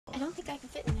I don't think I can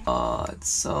fit in there. Oh, it's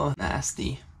so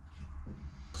nasty.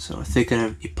 So we're thinking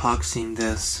of epoxying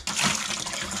this.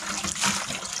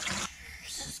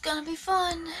 This is gonna be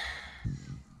fun.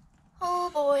 Oh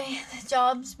boy, the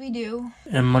jobs we do.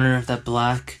 And I'm wondering if that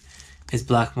black is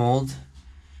black mold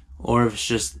or if it's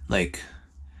just like...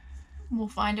 We'll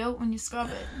find out when you scrub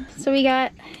it. So we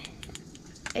got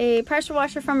a pressure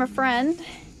washer from a friend.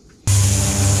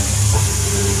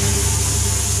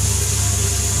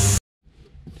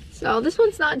 So this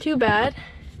one's not too bad.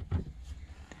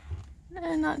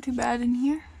 Not too bad in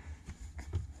here.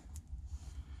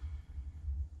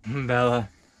 Bella.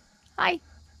 Hi.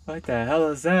 What the hell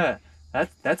is that?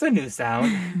 That's a new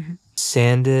sound.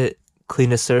 Sand it, clean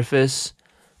the surface,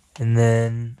 and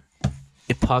then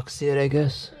epoxy it, I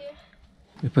guess. Yeah.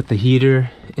 We put the heater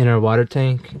in our water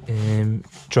tank and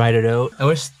dried it out. I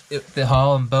wish the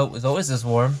hull and boat was always this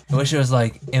warm. I wish it was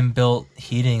like inbuilt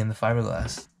heating in the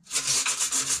fiberglass.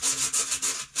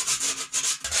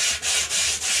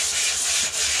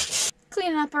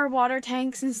 Cleaning up our water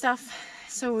tanks and stuff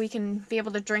so we can be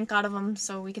able to drink out of them,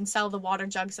 so we can sell the water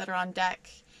jugs that are on deck,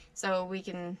 so we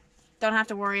don't have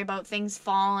to worry about things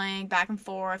falling back and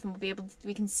forth, and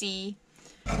we can see.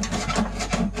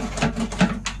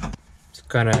 Just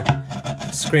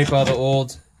gonna scrape all the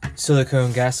old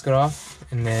silicone gasket off,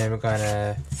 and then we're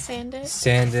gonna Sand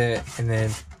it and then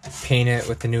paint it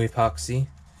with the new epoxy,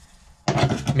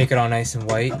 make it all nice and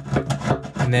white,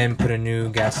 and then put a new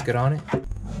gasket on it.